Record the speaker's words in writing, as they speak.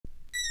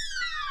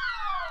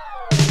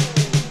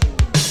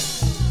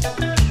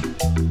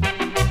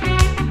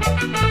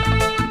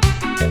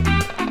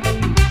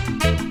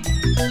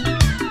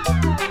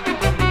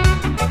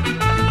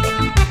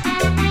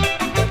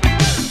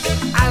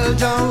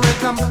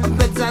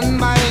bits and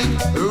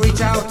bytes.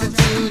 Reach out to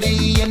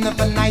the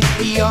infinite.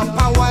 Your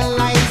power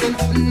lies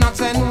in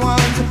knots and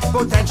ones.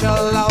 Potential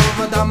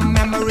of the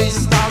memory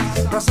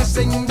stars.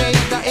 Processing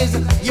data is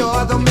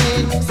your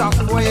domain.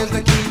 Software is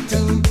the key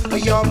to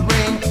your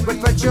brain. With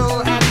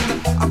virtual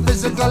and a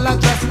physical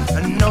address.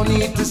 No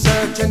need to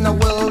search in the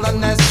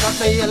wilderness. I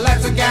say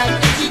let's get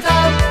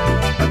digital.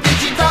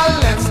 Digital,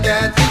 let's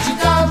get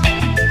digital.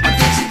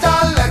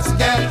 Digital, let's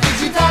get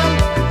digital.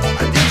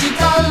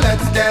 Digital,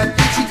 let's get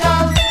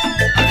digital.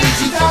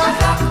 Digital. My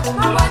clock,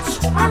 my watch,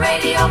 my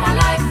radio, my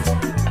life.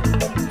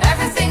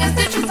 Everything is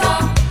digital.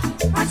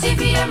 My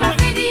TV and my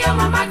video,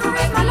 my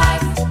microwave, my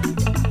life.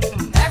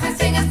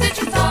 Everything is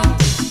digital.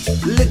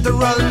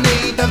 Literal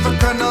need of a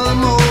kernel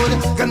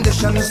mode.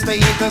 Condition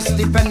status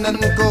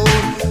dependent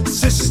code.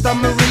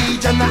 System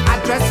region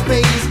address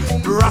space.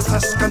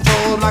 Process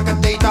control like a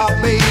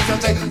database. I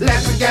say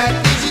let's get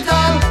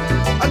digital.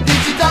 A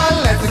digital,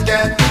 let's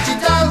get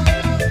digital.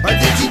 A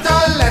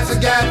digital, let's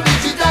get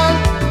digital.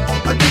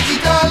 A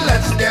digital,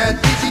 let's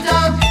get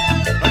digital.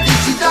 A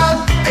digital,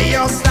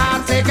 your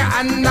static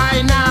and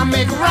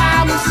dynamic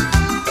RAMs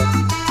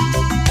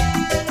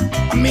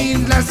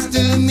mean less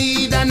to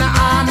me than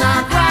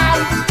anagram.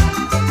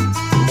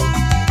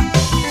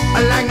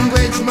 A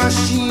language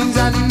machines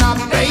are not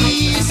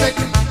basic.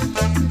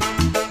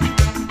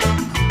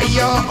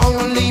 Your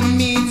only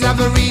means of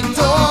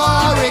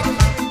rhetoric.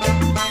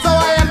 So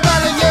I am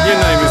telling you, your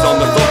name is on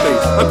the floppy,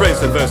 and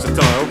brains are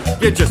versatile.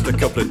 You're just a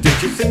couple of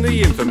digits in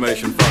the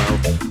information file.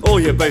 All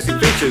your basic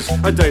features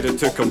are data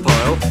to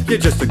compile. You're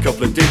just a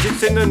couple of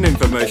digits in an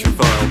information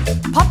file.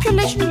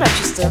 Population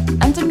register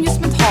and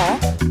amusement hall.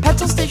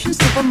 Petrol station,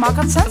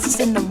 supermarket, census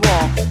in the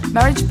wall.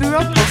 Marriage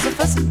bureau, post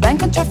office,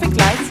 bank and traffic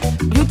lights.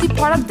 Beauty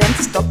parlor,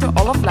 dentist, doctor,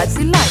 all of life's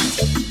delight.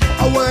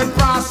 a word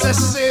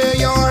processor,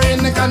 you're in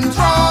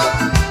control.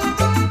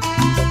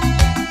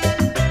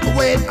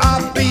 With a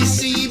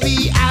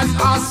PCB as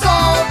a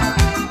soul.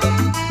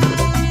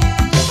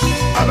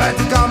 But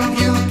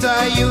computer,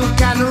 you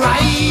can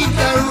right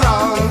the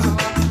wrongs.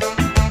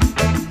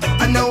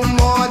 No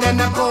more than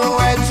a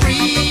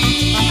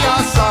poetry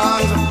or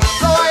songs.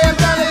 So I am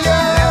telling you,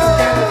 let's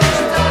get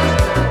digital.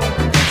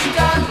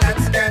 Digital,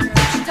 let's get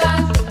digital.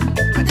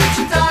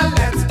 Digital,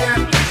 let's get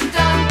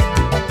digital.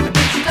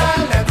 Digital,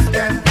 let's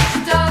get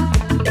digital.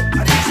 Let's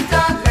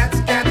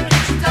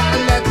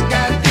get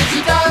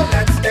digital.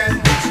 Let's get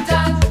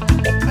digital.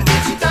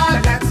 Digital,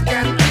 let's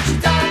get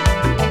digital.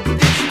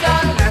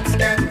 Digital, let's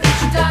get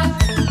digital.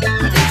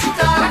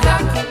 Digital, My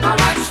clock, my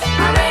watch,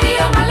 my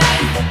radio, my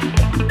life.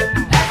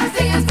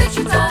 Everything is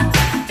digital.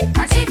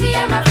 My TV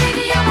and my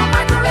video, my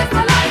microwave,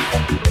 my life.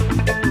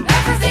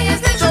 Everything is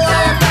so digital. I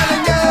am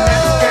telling you,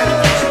 let's get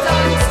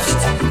digital.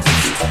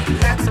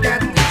 Let's get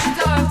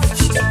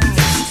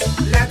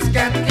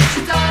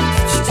digital.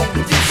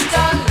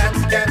 Digital,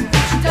 let's get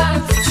digital.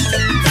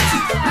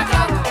 My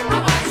clock, my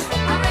watch,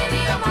 my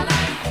radio, my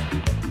life.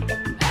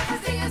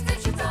 Everything is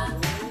digital.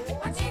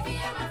 My TV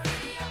and my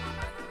video, my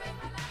microwave,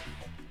 my life.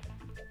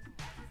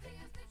 Everything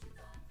is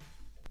digital.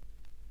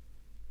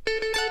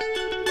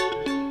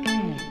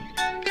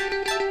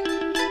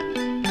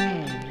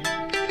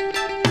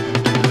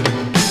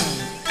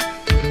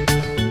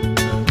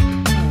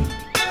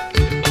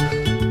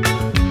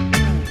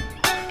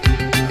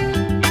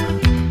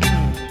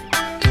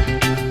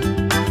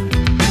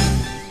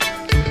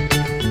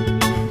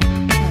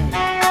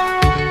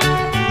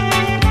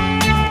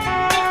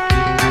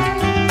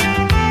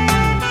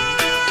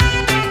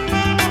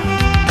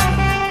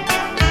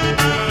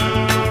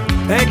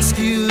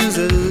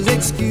 excuses,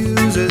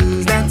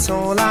 excuses, that's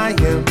all I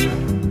hear.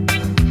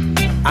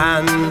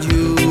 And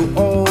you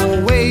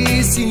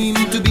always seem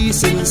to be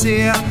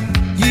sincere.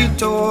 You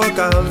talk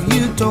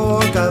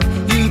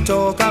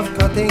of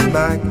cutting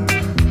back.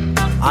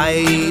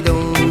 I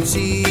don't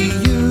see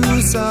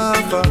you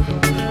suffer.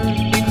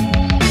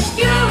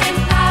 You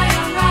imply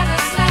I'm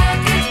rather slack.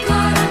 It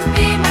couldn't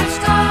be much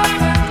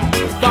tougher.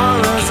 Far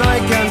as I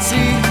can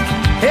see,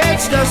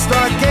 it's just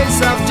a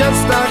case of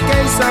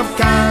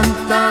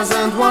can't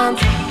doesn't want,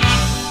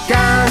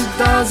 can't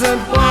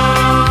doesn't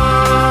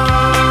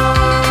want.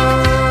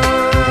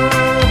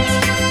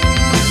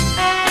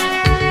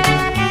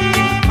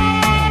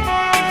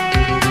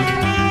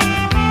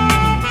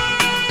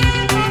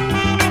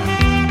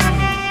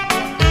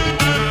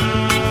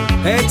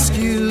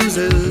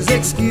 Excuses,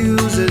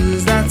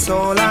 excuses, that's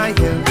all I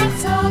hear.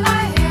 That's all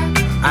I hear.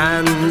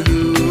 And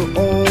you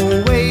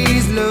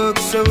always look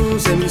so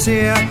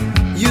sincere.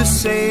 You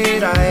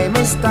said I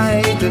must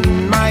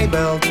tighten my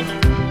belt.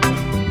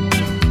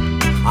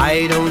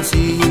 I don't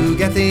see you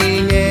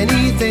getting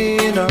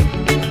anything up.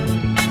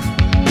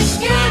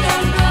 You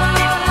don't know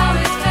how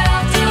it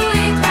felt to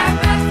eat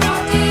carpet for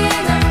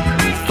dinner.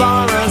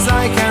 Far as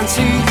I can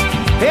see,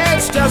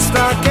 it's just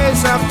a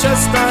case of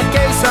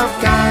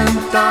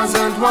can't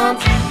doesn't want,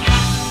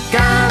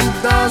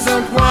 can't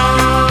doesn't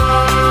want.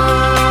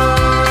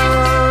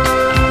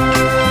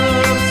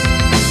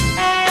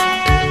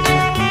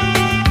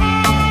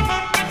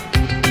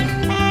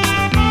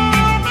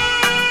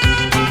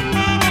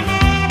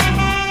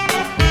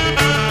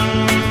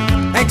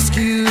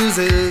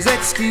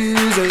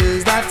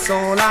 excuses, that's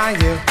all I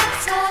hear.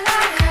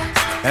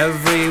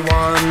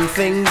 Everyone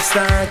thinks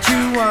that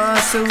you are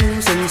so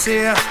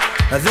sincere.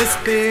 This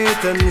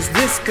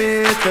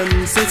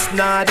pittance, it's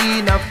not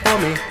enough for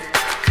me.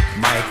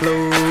 My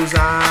clothes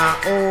are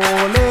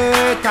all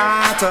a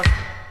tatter.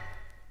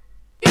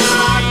 You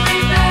are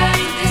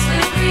prepared to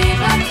disagree,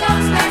 but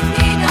those like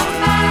me don't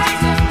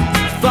matter.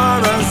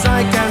 Far as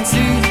I can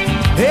see,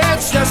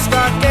 it's just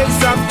a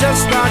case of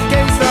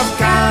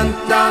Kant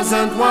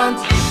doesn't want,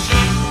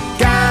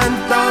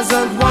 Kant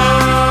doesn't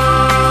want.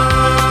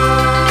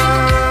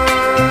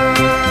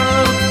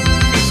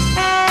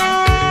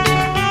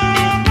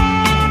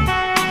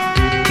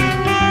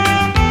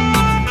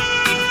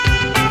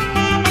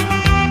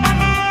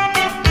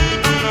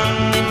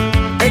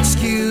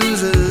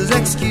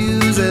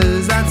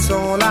 Excuses, that's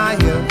all I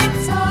hear.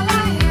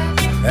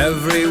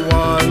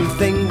 Everyone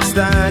thinks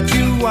that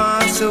you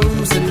are so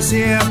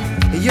sincere.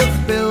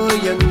 You've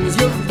billions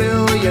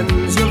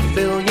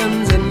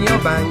in your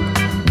bank.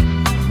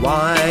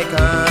 Why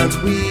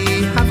can't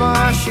we have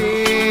our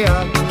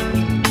share?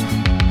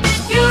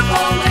 You've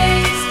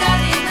always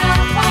studied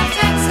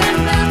politics and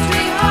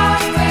military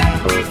hardware.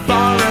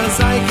 Far as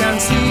I can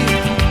see,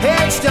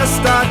 it's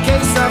just a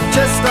case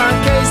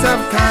of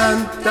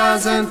Kant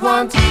doesn't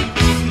want,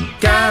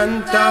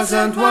 Kant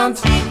doesn't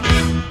want.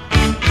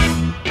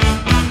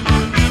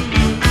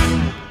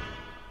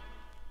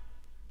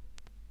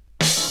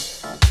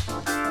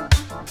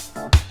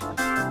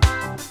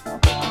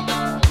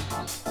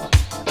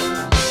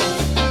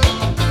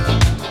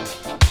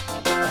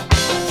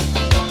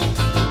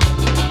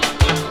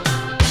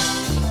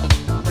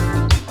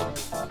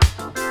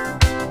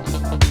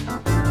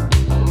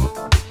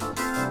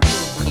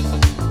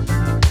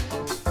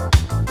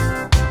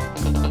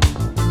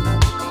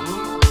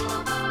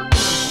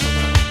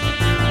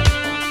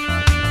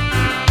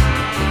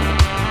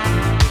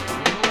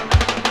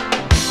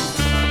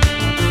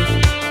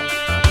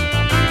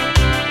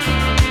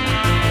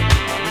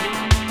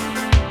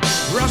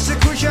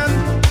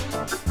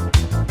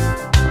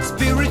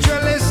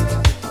 Spiritualist,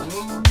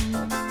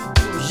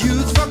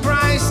 youth for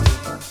Christ,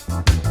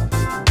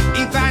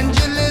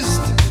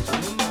 evangelist,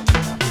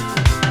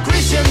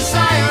 Christian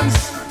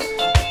Science,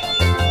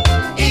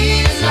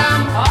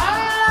 Islam,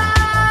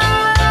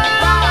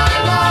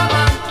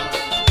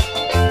 Bhagwan.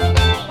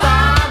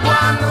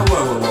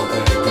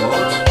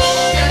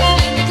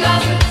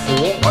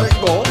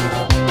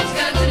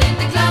 Skeleton in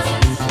the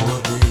closet.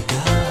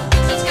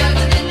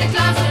 Skeleton in the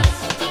closet.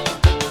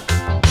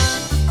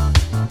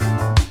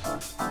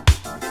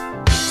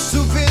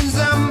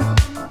 Sufism,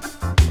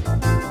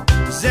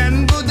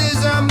 Zen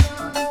Buddhism,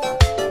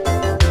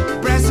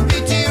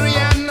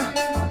 Presbyterian,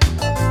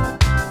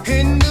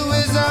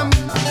 Hinduism,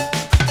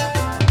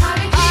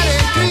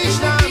 Hare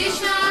Krishna,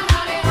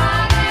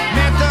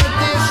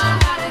 Methodist,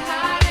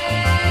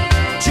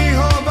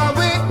 Jehovah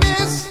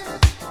Witness,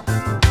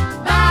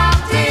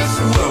 Baptist.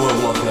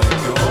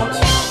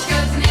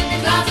 Skeleton in the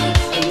closet.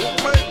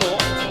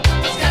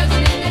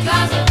 Skeleton in the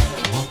closet.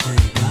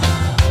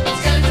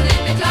 Skeleton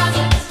in the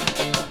closet.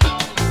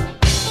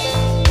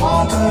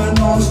 Water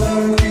knows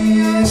the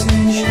creation.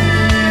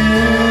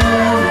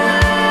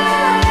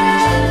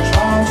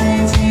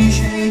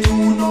 J'artificie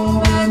tout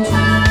nos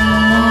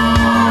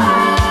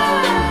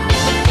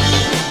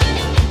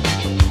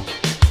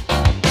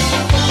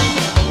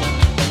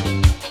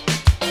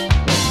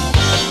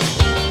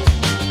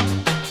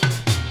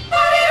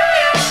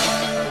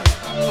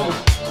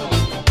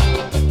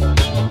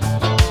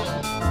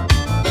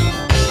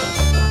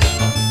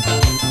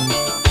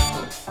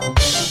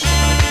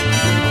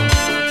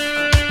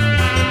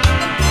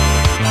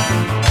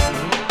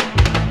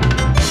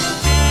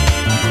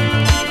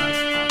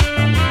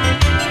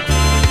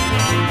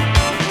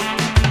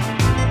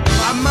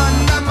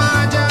Amanda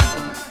Maja,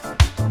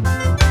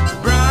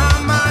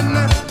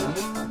 Brahman,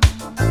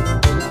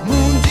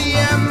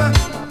 Mundiem,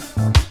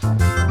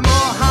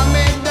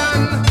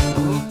 Mohammedan,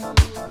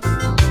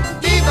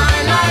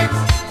 Divine Light,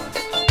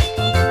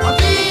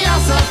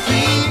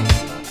 Theosophy,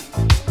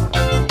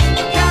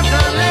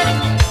 Catholic,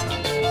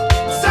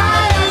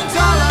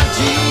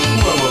 Scientology.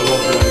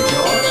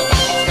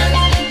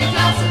 Skeleton in the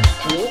closet.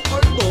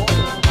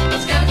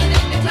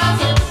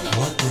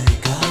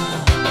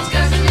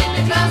 Skeleton in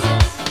the closet.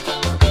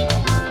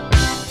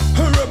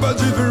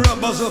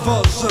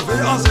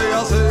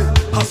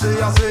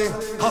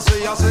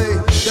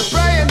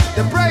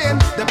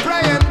 They're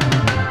praying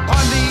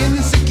on the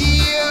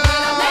insecure,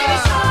 Maybe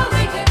so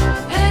wicked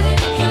and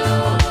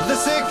impure. the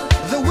sick,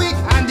 the weak,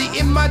 and the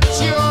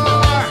immature.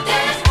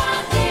 There's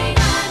one thing I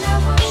know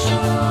for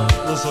sure.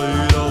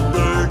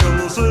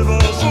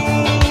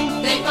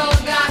 They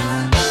forgot.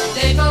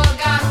 They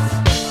forgot.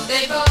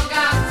 They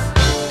forgot.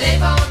 They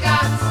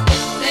forgot.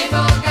 They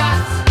forgot.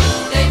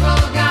 They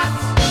forgot.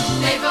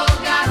 They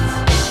forgot.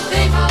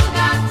 They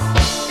forgot.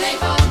 They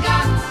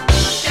forgot.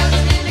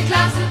 Skeleton in the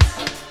closet.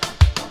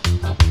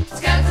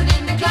 Skeleton in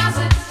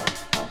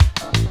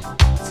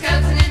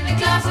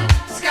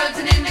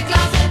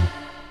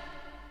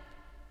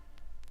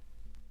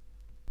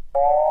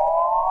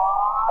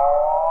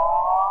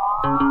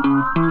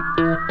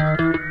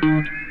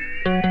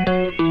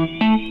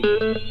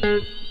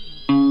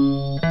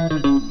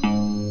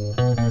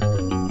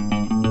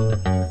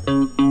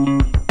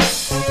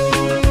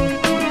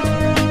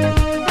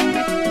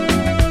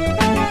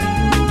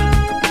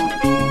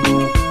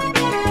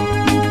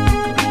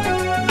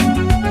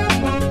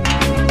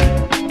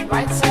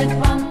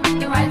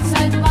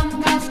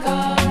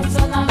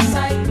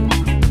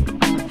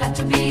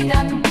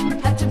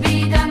to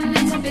be done.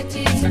 It's a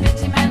pity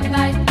man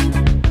life.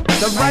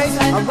 The right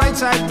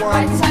side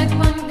Right one, side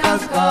one,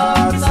 cause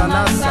God's on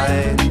our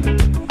side.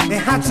 It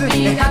had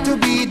to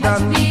be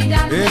done.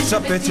 It's a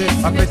pity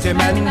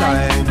man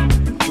died.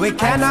 We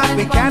cannot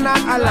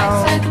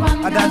allow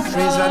that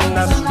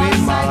treasonous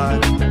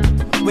remark.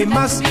 We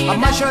must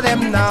show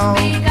them now.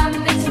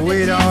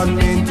 We don't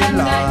mean to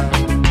lie.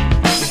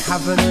 We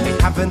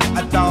haven't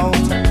a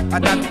doubt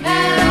that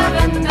we're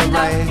in the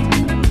right.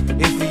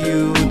 If you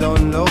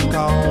don't look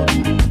out,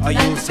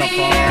 you'll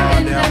suffer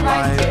their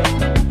right.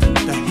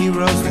 The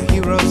heroes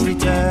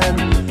return,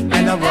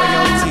 and the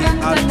royalty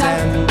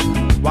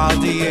attend, while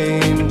the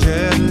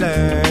angels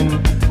learn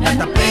that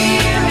the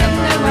pain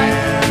never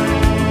ends.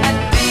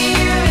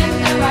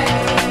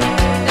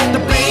 The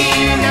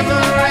pain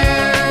never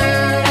ends.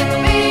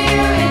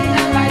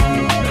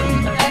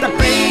 The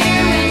pain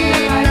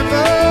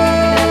never.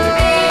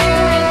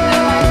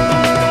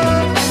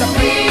 The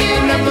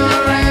pain never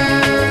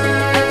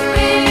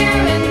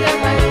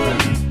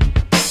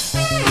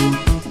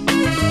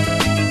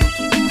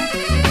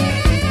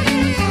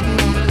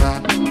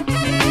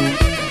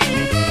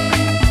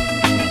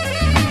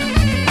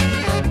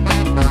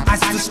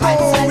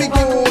story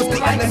goes, the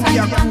enemy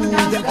are cool,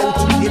 they're out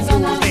to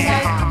impose their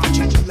heart.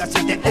 I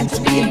said they're out to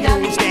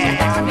impose their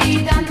heart.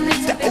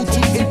 They're out to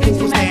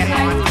impose their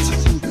heart.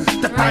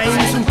 The time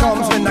soon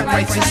comes when the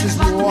crisis is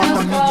war.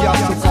 The media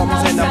soon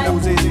comes and the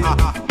Moses are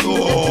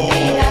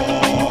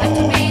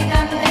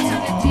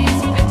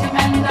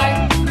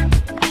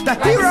The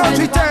heroes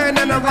return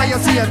and the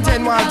royalty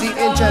attend, while the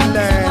angel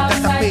learn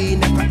that the pain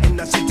never in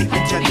the city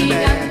angel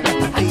learn. That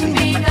the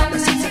pain never in the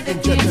city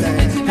angel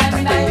learn. That the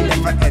pain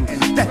never end.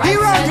 The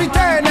heroes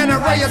return and the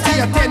royalty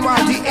attend,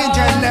 while the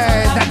angel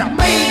learn that the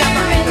pain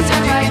never in the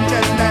city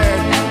angel learn.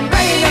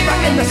 Pain never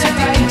in the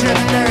city angel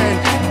learn.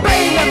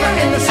 Pain never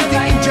in the city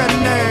angel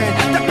learn.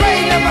 The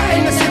pain never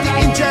in the city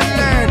angel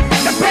learn.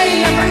 The pain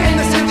never in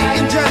the city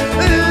angel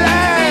learn.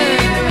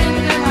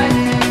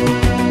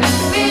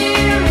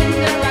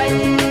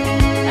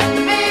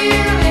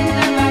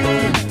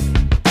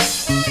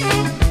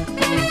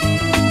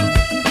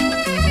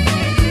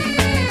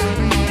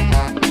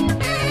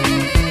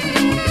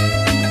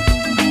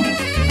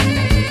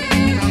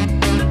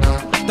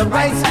 The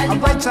right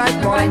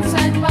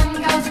side one,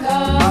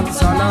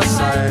 God's on our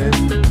side.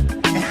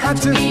 It had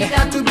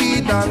to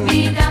be done.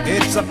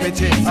 It's a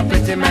pity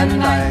man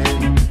died.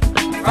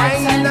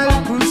 Final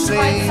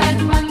crusade,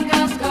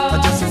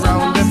 just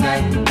around the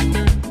bend.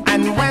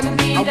 And when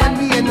we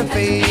in the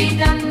fade,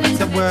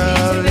 the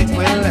world it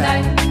will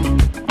end.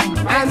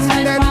 And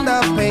then the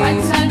pain,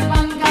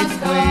 it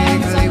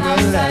quickly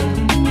will end.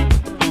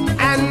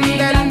 And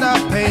then the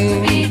pain,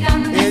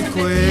 it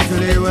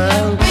quickly will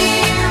end.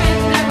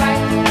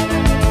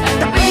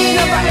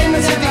 Never in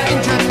the city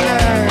angel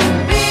learn.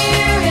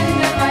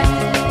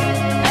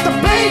 The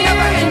pain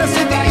never in the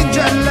city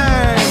angel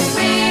learn.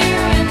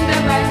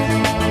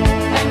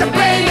 The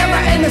pain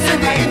never in the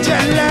city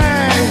angel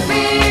learn.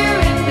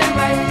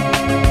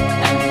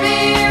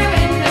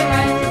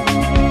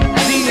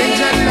 The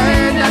angel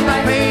learn that the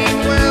pain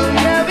will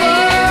never.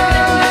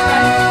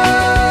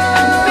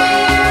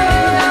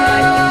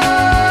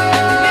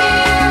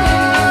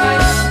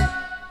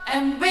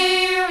 And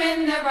we're in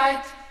the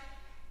right.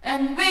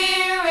 And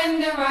we're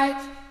in the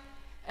right,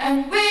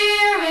 and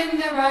we're in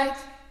the right,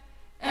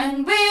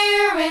 and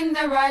we're in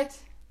the right.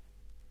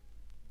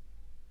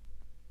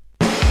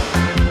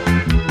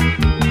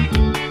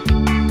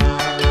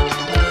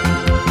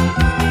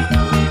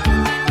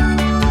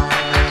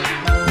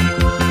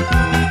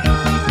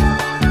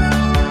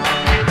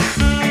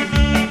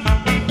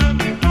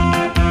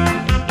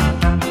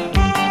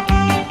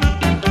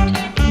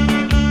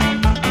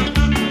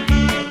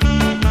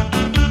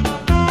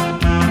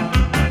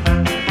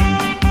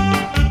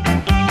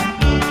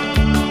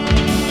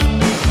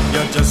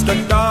 Just a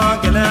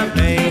dog in a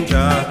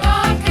manger,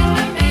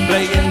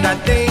 playing that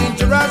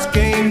dangerous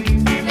game.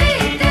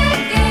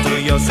 To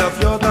yourself,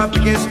 you're the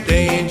biggest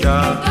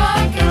danger.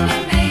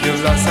 You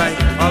lost sight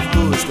of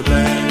who's to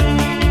blame.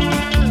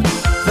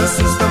 The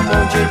system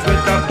won't change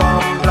with a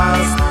bomb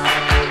blast,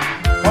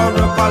 or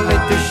a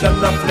politician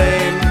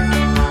aflame.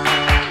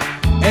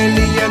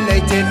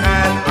 Alienated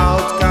and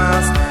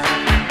outcast,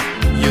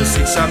 you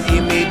seek some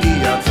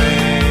immediate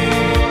fame.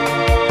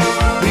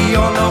 We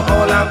all know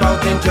all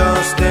about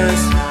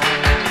injustice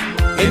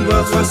in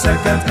worlds for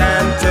second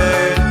and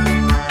third,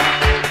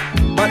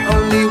 but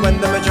only when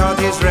the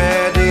majority is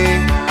ready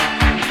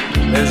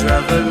is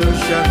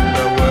revolution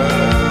the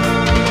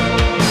world.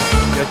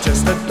 You're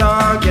just a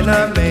dog in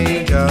a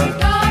manger,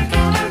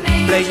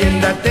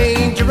 playing that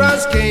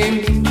dangerous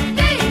game.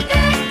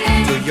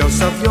 To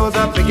yourself you're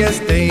the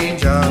biggest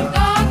danger.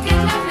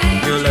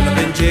 You'll end up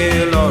in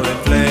jail or in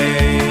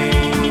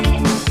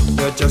flames.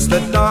 You're just a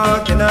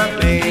dog in a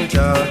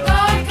manger,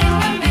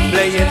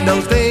 playing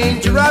those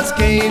dangerous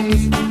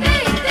games.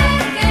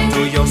 To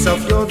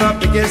yourself you're the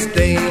biggest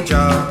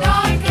danger.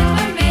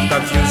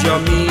 Confuse your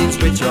means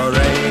with your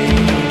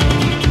aim.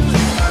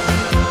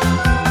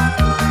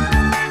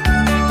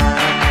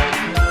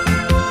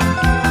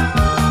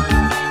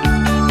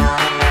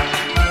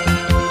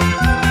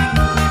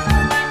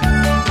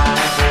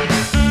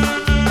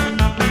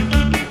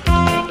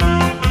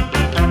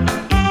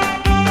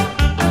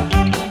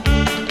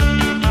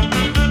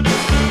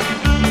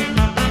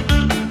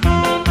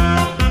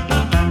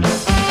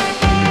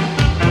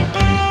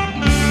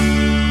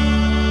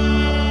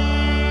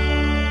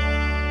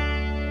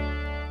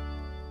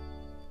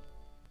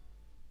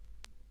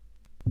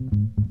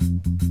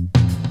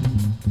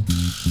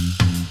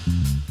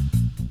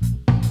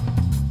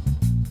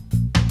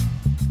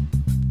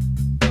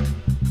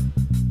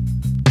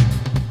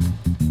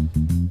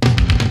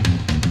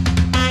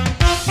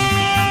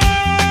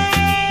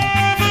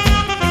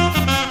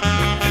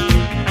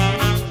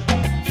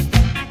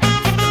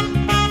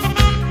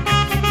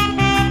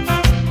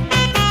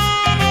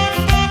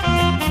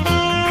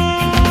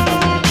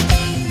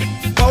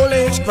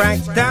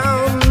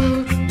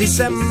 crackdown,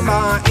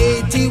 December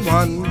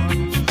 81.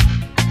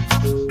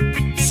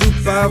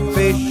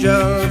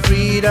 Superficial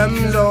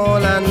freedoms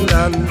all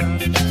undone.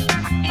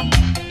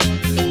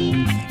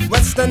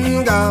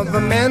 Western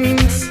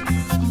governments,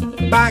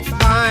 backed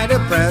by the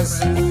press,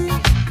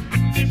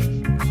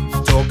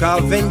 talk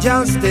of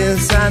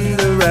injustice and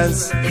the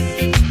rest.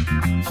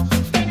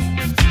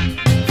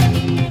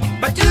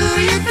 But do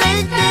you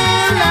think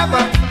they'll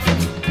ever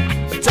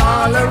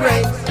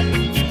tolerate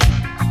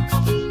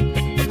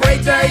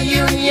greater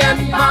union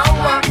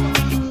power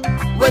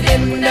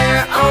within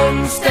their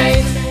own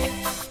state?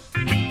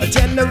 A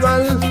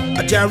general,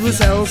 a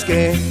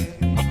Jaruzelski,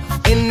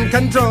 in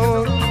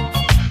control,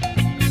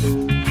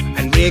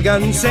 and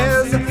Reagan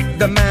says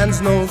the man's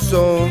no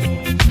soul.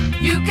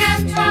 You can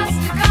trust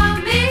the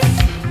commies.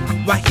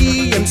 Why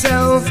he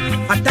himself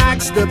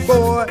attacks the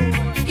poor,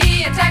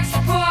 He attacks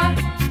the poor.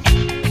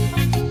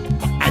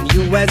 and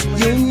U.S.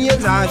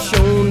 unions are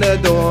shown the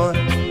door.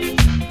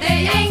 They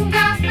ain't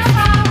got no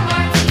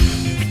power.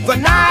 For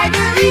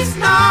neither East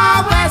nor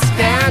West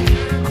can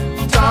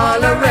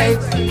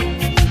tolerate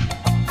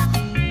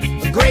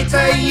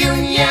greater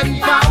union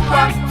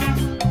power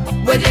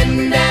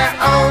within their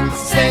own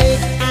state.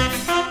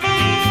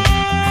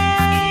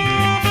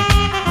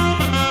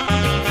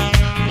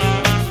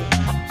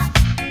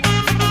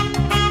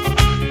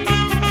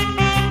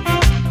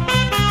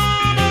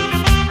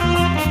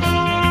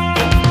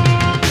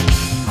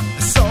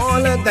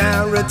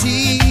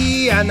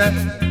 Solidarity and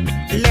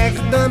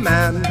elect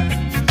man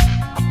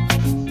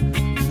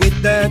with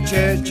the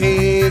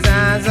churches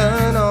as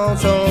an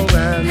also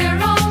ran.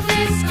 They're all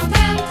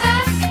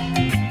discontented.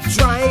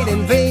 Tried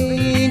in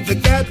vain to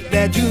get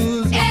their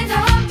dues, In the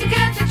hope to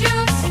get the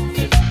juice.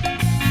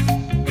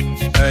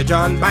 urged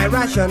on by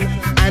ration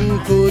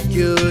and food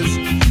queues.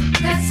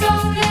 There's so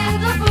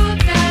little food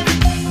there.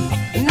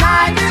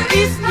 Neither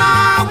East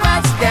nor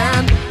West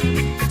can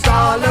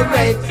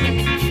tolerate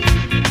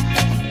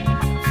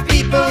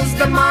people's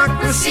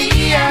democracy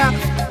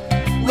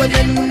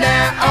within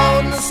their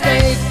own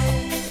state.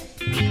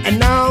 And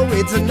now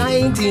it's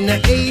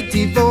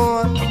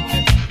 1984,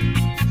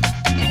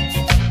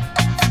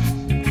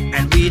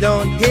 and we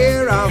don't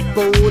hear of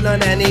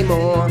Poland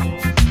anymore.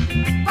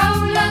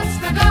 Poland's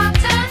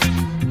forgotten.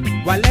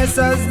 While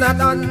Lester's not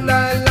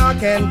under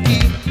lock and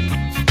key,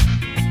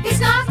 He's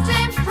not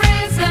in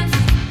prison,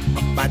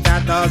 but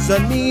that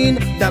doesn't mean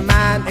the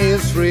man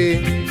is free.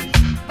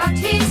 but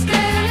he's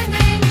still in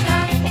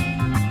danger.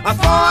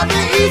 For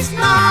the East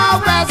nor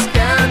West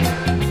can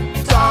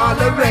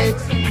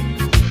tolerate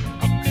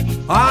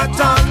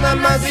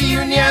autonomous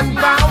union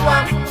power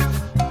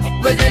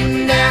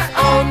within their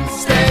own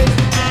state.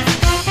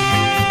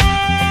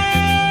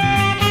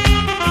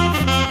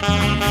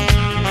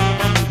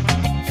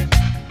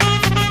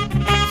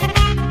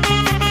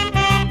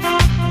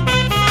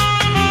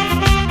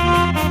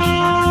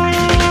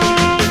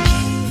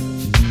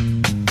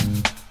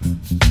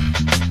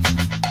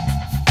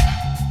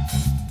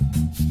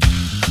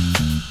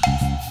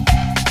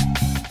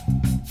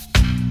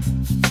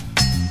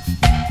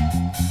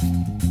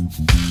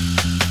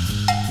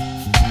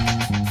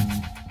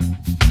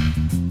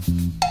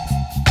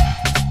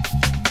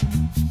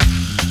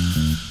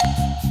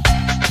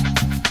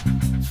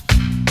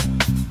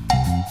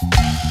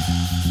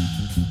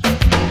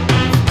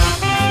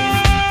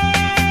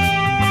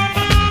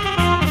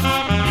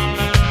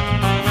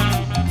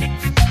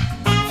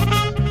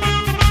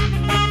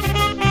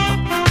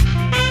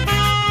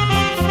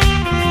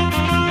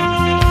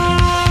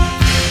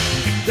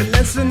 The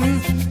lesson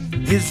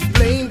is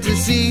plain to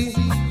see,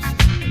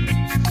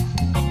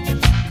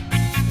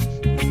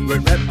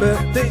 with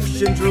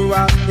repetition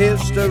throughout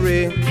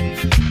history.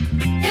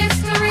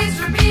 History's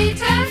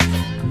repeated.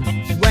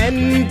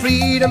 When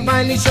freedom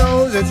finally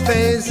shows its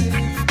face,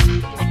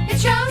 It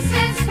shows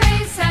its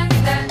face and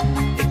then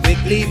it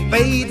quickly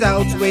fades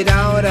out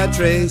without a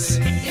trace.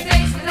 it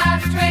fades without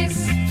a trace.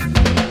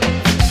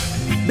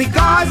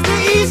 Because the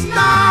East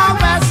nor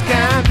West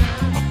can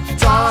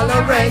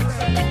tolerate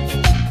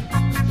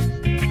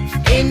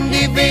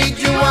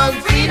individual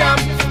freedom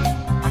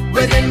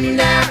within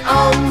their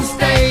own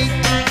state.